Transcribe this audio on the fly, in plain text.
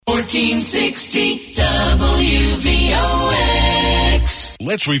1460 WVOX.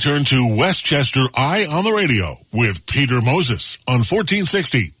 Let's return to Westchester Eye on the Radio with Peter Moses on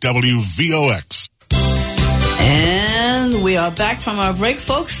 1460 WVOX. And we are back from our break,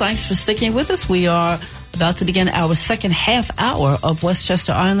 folks. Thanks for sticking with us. We are about to begin our second half hour of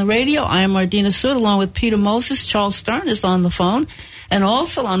Westchester Eye on the Radio. I am Mardina Stewart along with Peter Moses. Charles Stern is on the phone. And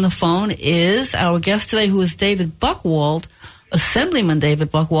also on the phone is our guest today, who is David Buchwald, Assemblyman David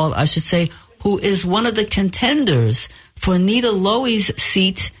Buchwald, I should say, who is one of the contenders for Nita Lowey's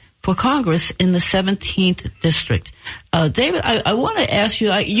seat for Congress in the 17th District. David, I want to ask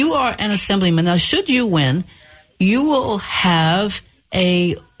you, you are an Assemblyman. Now, should you win, you will have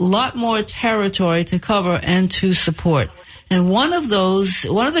a lot more territory to cover and to support. And one of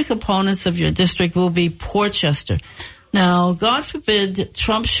the components of your district will be Portchester. Now, God forbid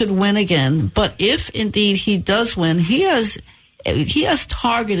Trump should win again, but if indeed he does win, he has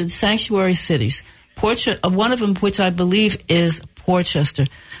targeted sanctuary cities, one of them which I believe is Portchester.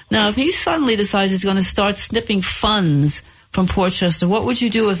 Now, if he suddenly decides he's going to start snipping funds from Portchester, what would you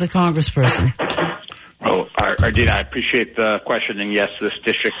do as a congressperson? Well, Ardina, I appreciate the question, and yes, this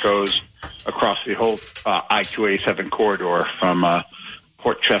district goes across the whole I-287 corridor from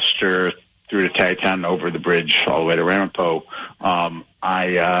Portchester through to Tarrytown and over the bridge all the way to Ramapo.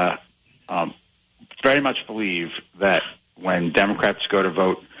 I very much believe that when Democrats go to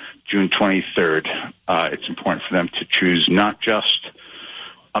vote June 23rd, it's important for them to choose not just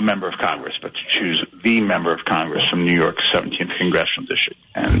a member of Congress, but to choose the member of Congress from New York's 17th Congressional District.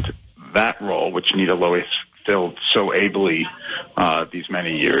 And that role, which Nita Lowey filled so ably these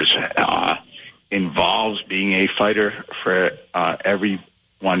many years, involves being a fighter for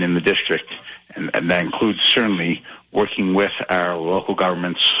everyone in the district, and that includes certainly working with our local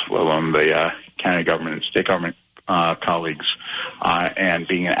governments, let alone the county government and state government colleagues, and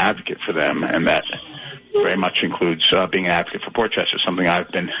being an advocate for them. And that very much includes being an advocate for Portchester, something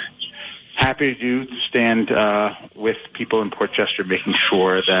I've been happy to do, to stand with people in Portchester, making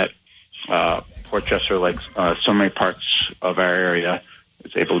sure that Portchester, like so many parts of our area,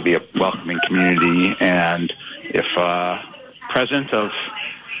 is able to be a welcoming community. And if president of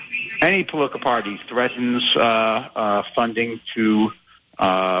any political party threatens funding to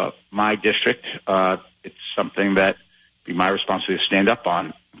my district, it's something that be my responsibility to stand up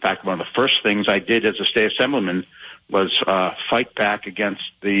on. In fact, one of the first things I did as a state assemblyman was fight back against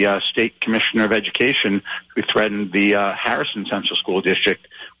the state commissioner of education, who threatened the Harrison Central School District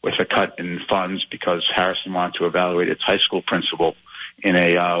with a cut in funds because Harrison wanted to evaluate its high school principal in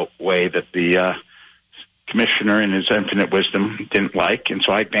a way that the commissioner, in his infinite wisdom, didn't like. And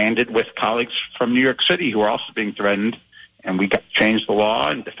so I banded with colleagues from New York City who were also being threatened, and we changed the law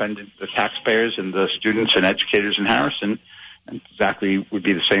and defended the taxpayers and the students and educators in Harrison. And exactly would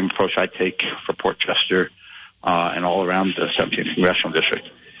be the same approach I'd take for Portchester and all around the 17th Congressional District.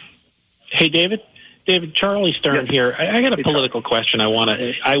 Hey, David, Charlie Stern here. I got a political question.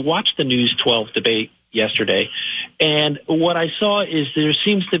 I watched the News 12 debate yesterday, and what I saw is there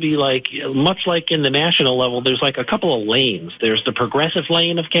seems to be, like, much like in the national level, there's like a couple of lanes. There's the progressive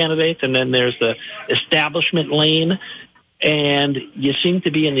lane of candidates, and then there's the establishment lane. And you seem to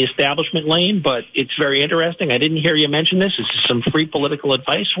be in the establishment lane, but it's very interesting. I didn't hear you mention this. This is some free political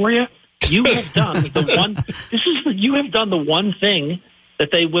advice for you. You have done you have done the one thing that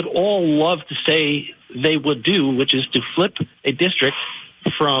they would all love to say they would do, which is to flip a district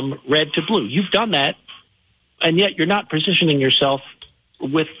from red to blue. You've done that, and yet you're not positioning yourself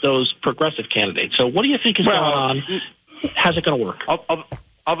with those progressive candidates. So what do you think is going on? How's it going to work?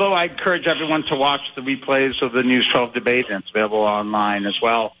 Although I encourage everyone to watch the replays of the News 12 debate, and it's available online as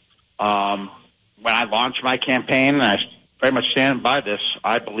well. When I launched my campaign, and I very much stand by this,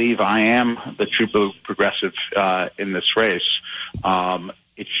 I believe I am the true progressive in this race. We've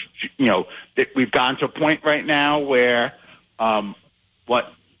gotten to a point right now where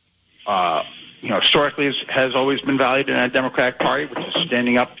historically has always been valued in a Democratic Party, which is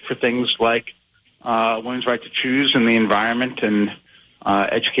standing up for things like women's right to choose and the environment and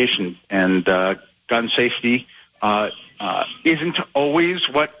education and gun safety, isn't always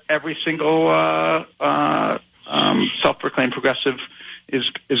what every single self-proclaimed progressive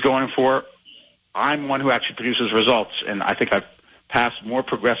is going for. I'm one who actually produces results, and I think I've passed more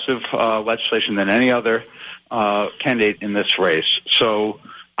progressive legislation than any other candidate in this race. So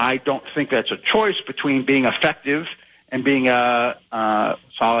I don't think that's a choice between being effective and being a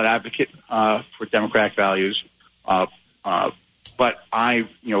solid advocate for democratic values. But I,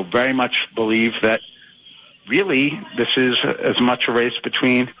 very much believe that really this is as much a race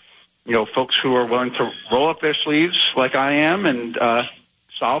between, folks who are willing to roll up their sleeves like I am and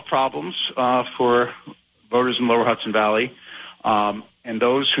solve problems for voters in Lower Hudson Valley, and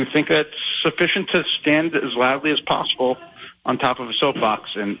those who think it's sufficient to stand as loudly as possible on top of a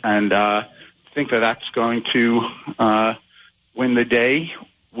soapbox and think that that's going to win the day.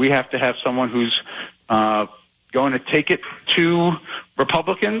 We have to have someone who's going to take it to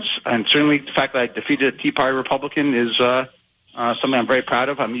Republicans, and certainly the fact that I defeated a Tea Party Republican is something I'm very proud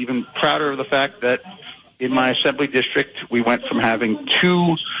of. I'm even prouder of the fact that in my assembly district, we went from having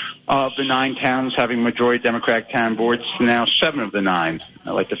 2 of the 9 towns having majority Democratic town boards to now 7 of the 9.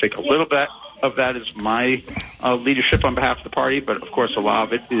 I like to think a little bit of that is my leadership on behalf of the party, but of course a lot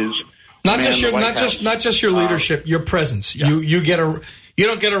of it is not just your leadership, your presence. Yeah. You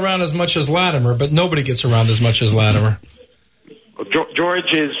don't get around as much as Latimer, but nobody gets around as much as Latimer.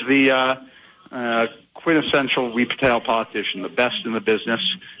 George is the quintessential Wee Patel politician, the best in the business.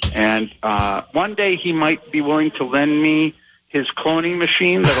 And one day he might be willing to lend me his cloning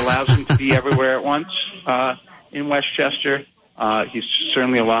machine that allows him to be everywhere at once in Westchester. He's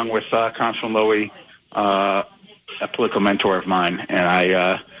certainly, along with Congressman Lowy, a political mentor of mine.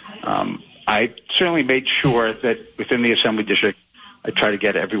 And I certainly made sure that within the Assembly District, I try to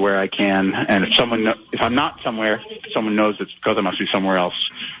get everywhere I can. And if I'm not somewhere, someone knows it's because I must be somewhere else.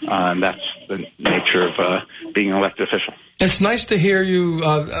 And that's the nature of being an elected official. It's nice to hear you,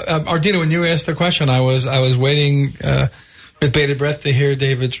 Ardina. When you asked the question, I was waiting with bated breath to hear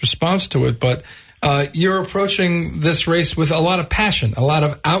David's response to it. But you're approaching this race with a lot of passion, a lot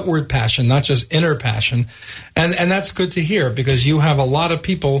of outward passion, not just inner passion, and that's good to hear because you have a lot of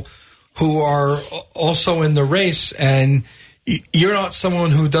people who are also in the race, and you're not someone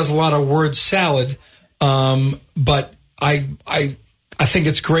who does a lot of word salad. But I think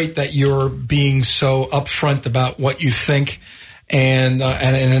it's great that you're being so upfront about what you think, and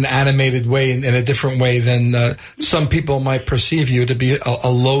in an animated way, in a different way than some people might perceive you to be a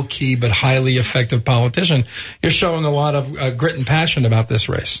low-key but highly effective politician. You're showing a lot of grit and passion about this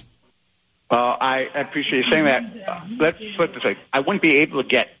race. Well, I appreciate you saying that. Let's flip this way. I wouldn't be able to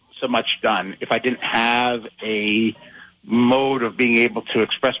get so much done if I didn't have a mode of being able to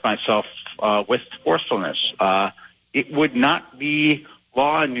express myself with forcefulness. It would not be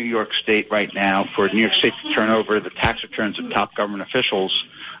law in New York State right now for New York State to turn over the tax returns of top government officials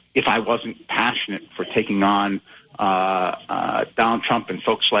if I wasn't passionate for taking on Donald Trump and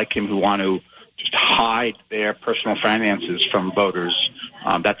folks like him who want to just hide their personal finances from voters.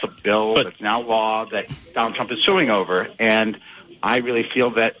 That's a bill that's now law that Donald Trump is suing over. And I really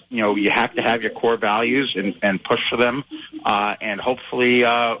feel that, you have to have your core values and push for them. And hopefully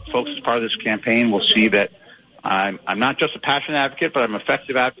folks as part of this campaign will see that I'm not just a passionate advocate, but I'm an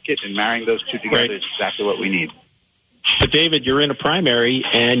effective advocate, and marrying those two together is exactly what we need. But, David, you're in a primary,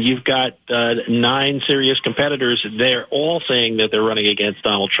 and you've got 9 serious competitors. They're all saying that they're running against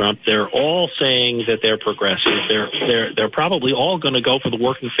Donald Trump. They're all saying that they're progressive. They're probably all going to go for the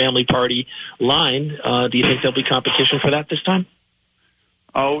Working Family Party line. Do you think there'll be competition for that this time?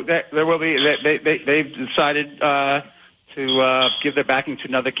 Oh, there will be. They've decided to give their backing to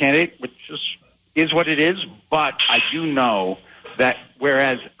another candidate, which is what it is. But I do know that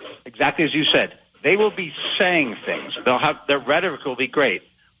whereas, exactly as you said, they will be saying things. Their rhetoric will be great.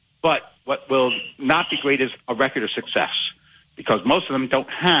 But what will not be great is a record of success, because most of them don't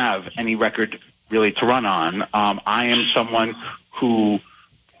have any record really to run on. I am someone who,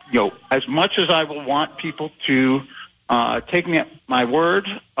 as much as I will want people to take me at my word,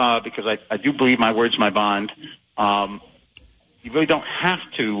 because I do believe my word's my bond, you really don't have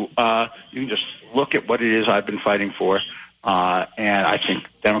to. You can just look at what it is I've been fighting for, and I think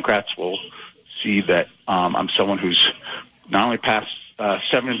Democrats will see that I'm someone who's not only passed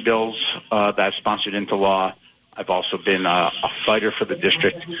 7 bills that I've sponsored into law, I've also been a fighter for the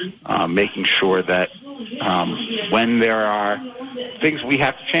district, making sure that when there are things we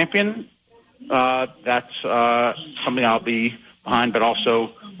have to champion, that's something I'll be behind. But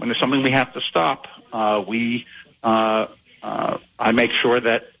also, when there's something we have to stop, I make sure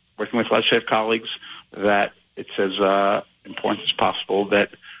that, working with legislative colleagues, that it's as important as possible that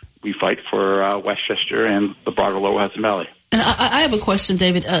we fight for Westchester and the broader Lower Hudson Valley. And I have a question,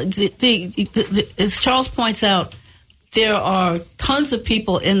 David. As Charles points out, there are tons of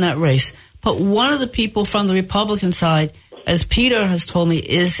people in that race, but one of the people from the Republican side, as Peter has told me,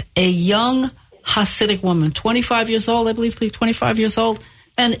 is a young Hasidic woman, 25 years old, I believe 25 years old.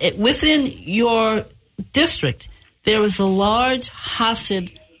 And within your district, there is a large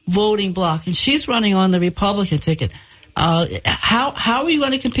Hasid voting bloc, and she's running on the Republican ticket. How are you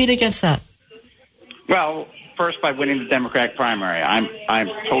going to compete against that? Well, first by winning the Democratic primary. I'm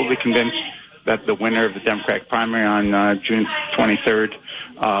totally convinced that the winner of the Democratic primary on June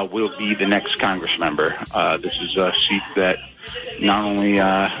 23rd will be the next Congress member. This is a seat that not only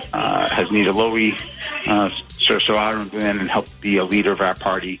has Nita Lowey serve so honorably and helped be a leader of our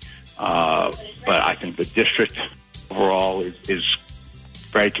party, but I think the district overall is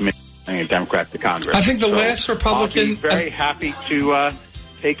very committed to being a Democrat to Congress. I think the last Republican... I'll be very happy to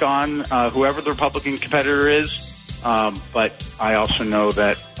take on whoever the Republican competitor is, but I also know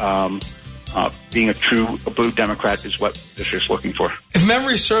that being a true blue Democrat is what the district's looking for. If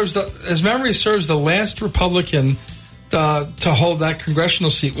memory serves, the last Republican to hold that congressional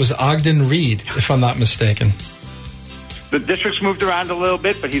seat was Ogden Reed, if I'm not mistaken. The district's moved around a little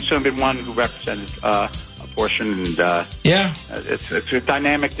bit, but he's certainly been one who represented a portion, and it's a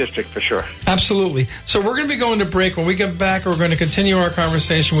dynamic district for sure. Absolutely. So we're going to be going to break. When we get back, we're going to continue our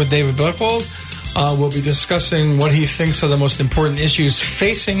conversation with David Buchwald. We'll be discussing what he thinks are the most important issues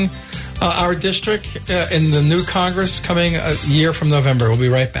facing our district in the new Congress coming a year from November. We'll be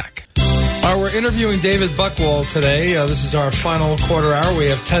right back. We're interviewing David Buchwald today. This is our final quarter hour. We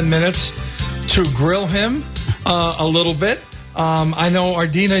have 10 minutes to grill him a little bit. I know,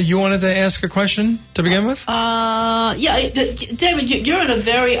 Ardina, you wanted to ask a question to begin with? David, you're in a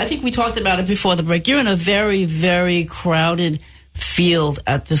very, I think we talked about it before the break, you're in a very, very crowded field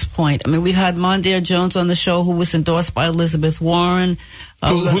at this point. I mean, we've had Mondaire Jones on the show, who was endorsed by Elizabeth Warren.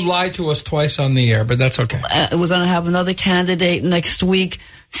 Who lied to us twice on the air, but that's okay. We're going to have another candidate next week.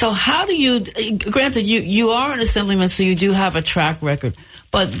 So how do you, granted, you are an assemblyman, so you do have a track record,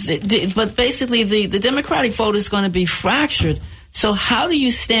 but basically the Democratic vote is going to be fractured. So how do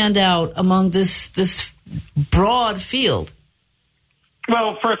you stand out among this broad field?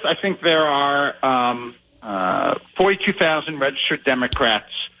 Well, first, I think there are 42,000 registered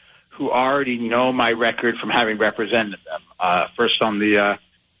Democrats who already know my record from having represented them. First on the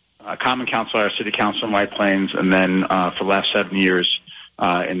Common Council, our City Council in White Plains, and then for the last 7 years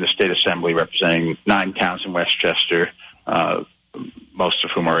in the State Assembly representing 9 towns in Westchester, most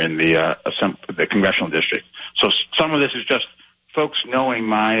of whom are in the congressional district. So some of this is just folks knowing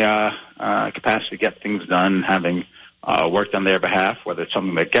my capacity to get things done, having worked on their behalf, whether it's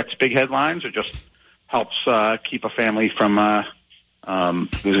something that gets big headlines or just helps keep a family from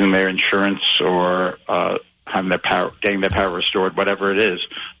losing their insurance or having getting their power restored, whatever it is.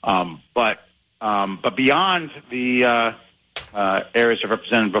 But beyond the areas I've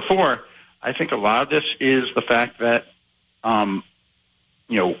represented before, I think a lot of this is the fact that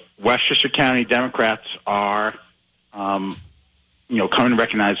Westchester County Democrats are coming to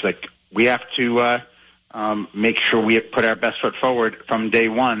recognize that we have to make sure we put our best foot forward from day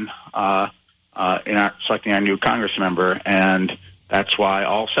one in selecting our new Congress member, and that's why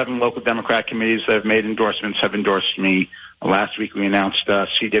all 7 local Democrat committees that have made endorsements have endorsed me. Last week we announced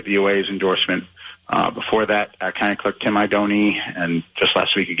CWA's endorsement. Before that, our County Clerk Tim Idoni, and just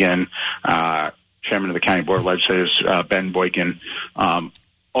last week again, Chairman of the County Board of Legislators Ben Boykin.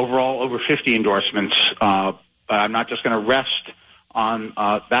 Overall, over 50 endorsements, but I'm not just going to rest on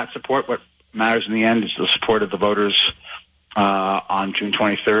that support. What matters in the end is the support of the voters on June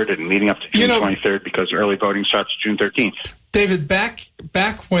 23rd and leading up to June 23rd, because early voting starts June 13th. David, back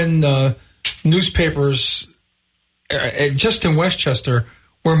when newspapers, just in Westchester,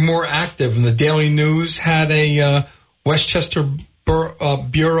 were more active, and the Daily News had a Westchester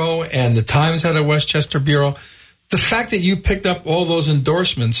bureau, and the Times had a Westchester bureau, the fact that you picked up all those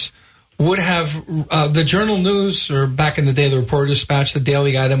endorsements would have the Journal News, or back in the day, the Reporter Dispatch, the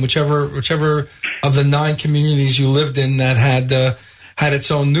Daily Item, whichever of the 9 communities you lived in that had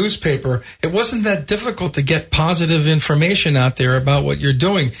its own newspaper, it wasn't that difficult to get positive information out there about what you're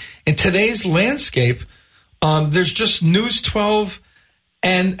doing. In today's landscape, there's just News 12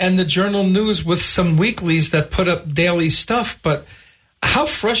 and the Journal News with some weeklies that put up daily stuff. But how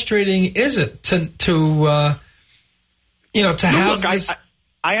frustrating is it to have this?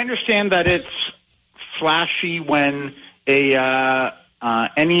 I understand that it's flashy when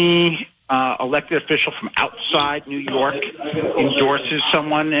any elected official from outside New York endorses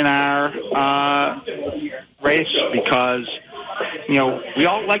someone in our race, because we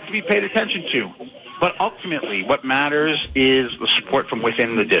all like to be paid attention to. But ultimately, what matters is the support from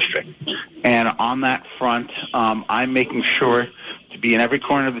within the district. And on that front, I'm making sure to be in every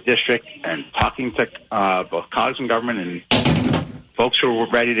corner of the district and talking to both colleagues in government and folks who are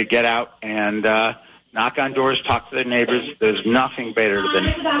ready to get out and knock on doors, talk to their neighbors. There's nothing better than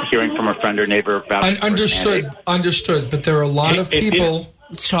hearing from a friend or neighbor about it. Understood. But there are a lot of people.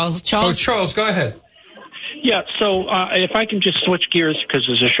 Charles, go ahead. Yeah, so if I can just switch gears, because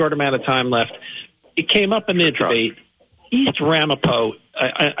there's a short amount of time left. It came up in the debate. East Ramapo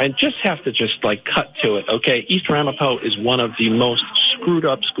I just have to cut to it. Okay, East Ramapo is one of the most screwed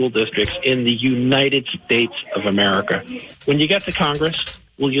up school districts in the United States of America. When you get to Congress,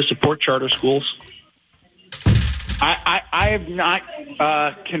 will you support charter schools? I am not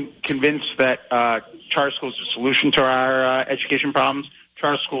convinced that charter schools are a solution to our education problems.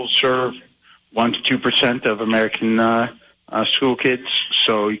 Charter schools serve 1% to 2% of American school kids,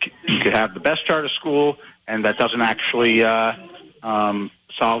 so you could have the best charter school, and that doesn't actually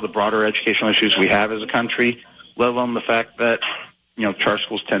solve the broader educational issues we have as a country, let alone the fact that charter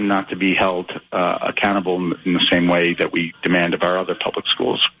schools tend not to be held accountable in the same way that we demand of our other public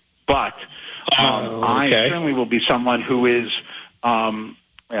schools. But I certainly will be someone who is a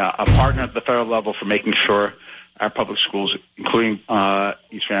partner at the federal level for making sure our public schools, including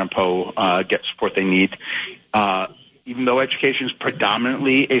East Ramapo, get support they need. Even though education is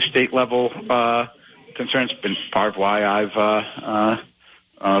predominantly a state-level concern, it's been part of why I've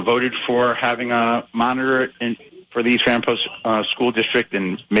voted for having a monitor for the East Ramapo school district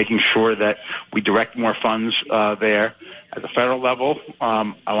and making sure that we direct more funds there. At the federal level,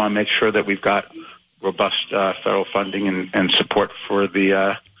 I want to make sure that we've got robust federal funding and support for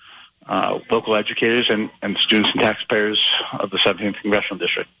the local educators and students and taxpayers of the 17th Congressional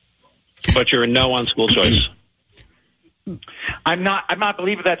District. But you're a no on school choice. I'm not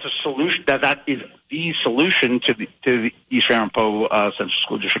believing that's a solution. That is the solution to the East Ramapo Central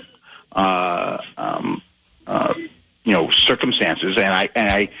School District, circumstances. And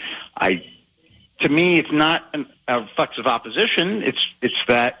I, to me, it's not a reflexive opposition. It's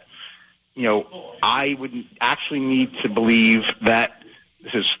that I would actually need to believe that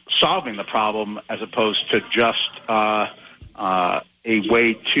this is solving the problem as opposed to just a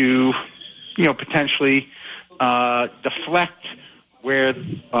way to potentially deflect where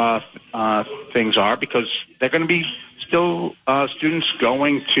things are, because they're going to be still students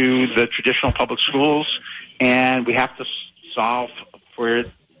going to the traditional public schools, and we have to solve for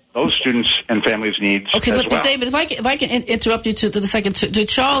those students and families' needs. Okay, but well. David, if I can interrupt you to the second, to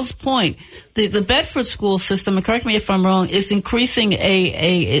Charles' point, the Bedford school system, and correct me if I'm wrong, is increasing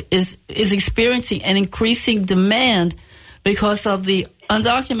is experiencing an increasing demand because of the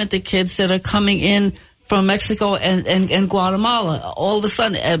undocumented kids that are coming in from Mexico and Guatemala. All of a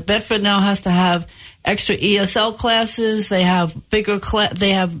sudden, Bedford now has to have extra ESL classes. They have bigger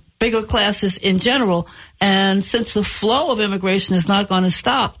classes in general. And since the flow of immigration is not going to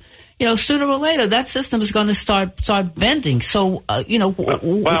stop, sooner or later that system is going to start bending. So,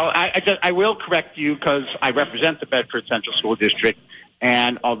 Well, I will correct you because I represent the Bedford Central School District.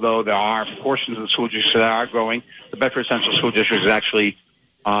 And although there are portions of the school district that are growing, the Bedford Central School District is actually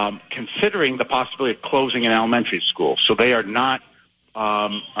considering the possibility of closing an elementary school. So they are not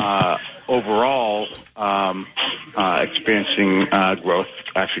overall experiencing growth,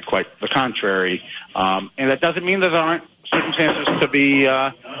 actually quite the contrary. And that doesn't mean that there aren't circumstances to be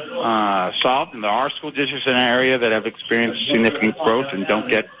solved. And there are school districts in an area that have experienced significant growth and don't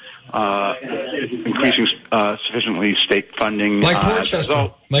get increasing sufficiently state funding. Like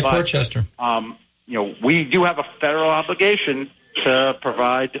Portchester. Portchester. We do have a federal obligation to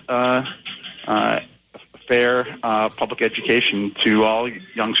provide fair public education to all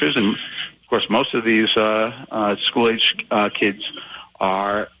youngsters, and of course, most of these school-age kids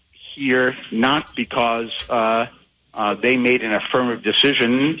are here not because they made an affirmative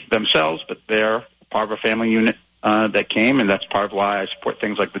decision themselves, but they're part of a family unit that came, and that's part of why I support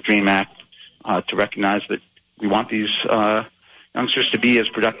things like the DREAM Act to recognize that we want these youngsters to be as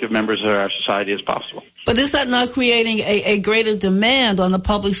productive members of our society as possible. But is that not creating a greater demand on the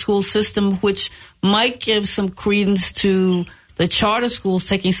public school system, which might give some credence to the charter schools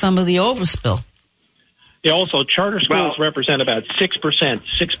taking some of the overspill? Yeah, also, charter schools represent about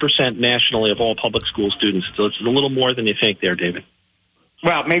 6% nationally of all public school students. So it's a little more than you think there, David.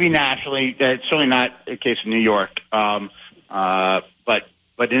 Well, maybe nationally. It's certainly not the case in New York. But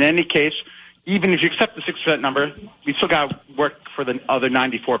in any case, even if you accept the 6% number, we still got to work for the other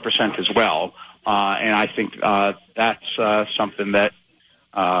 94% as well. And I think that's something that,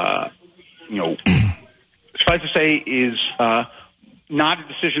 suffice to say, is not a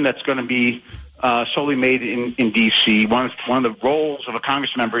decision that's going to be solely made in D.C. One of the roles of a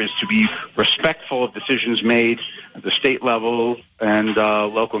Congress member is to be respectful of decisions made at the state level and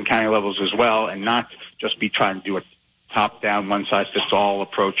local and county levels as well, and not just be trying to do a top-down, one-size-fits-all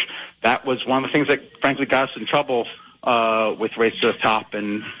approach. That was one of the things that, frankly, got us in trouble with Race to the Top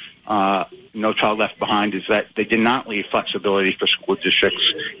and No Child Left Behind, is that they did not leave flexibility for school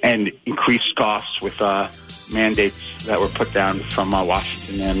districts and increased costs with mandates that were put down from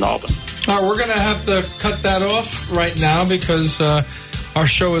Washington and Albany. All right, we're going to have to cut that off right now because our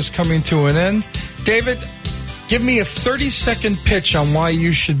show is coming to an end. David, give me a 30-second pitch on why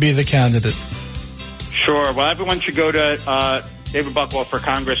you should be the candidate. Sure. Well, everyone should go to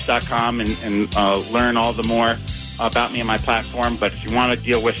davidbuckwaldforcongress.com and learn all the more about me and my platform. But if you want to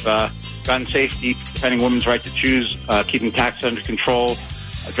deal with gun safety, defending women's right to choose, keeping tax under control,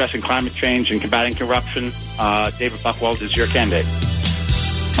 addressing climate change, and combating corruption, David Buchwald is your candidate.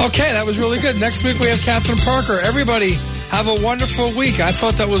 Okay, that was really good. Next week we have Catherine Parker. Everybody, have a wonderful week. I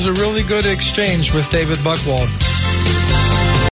thought that was a really good exchange with David Buchwald.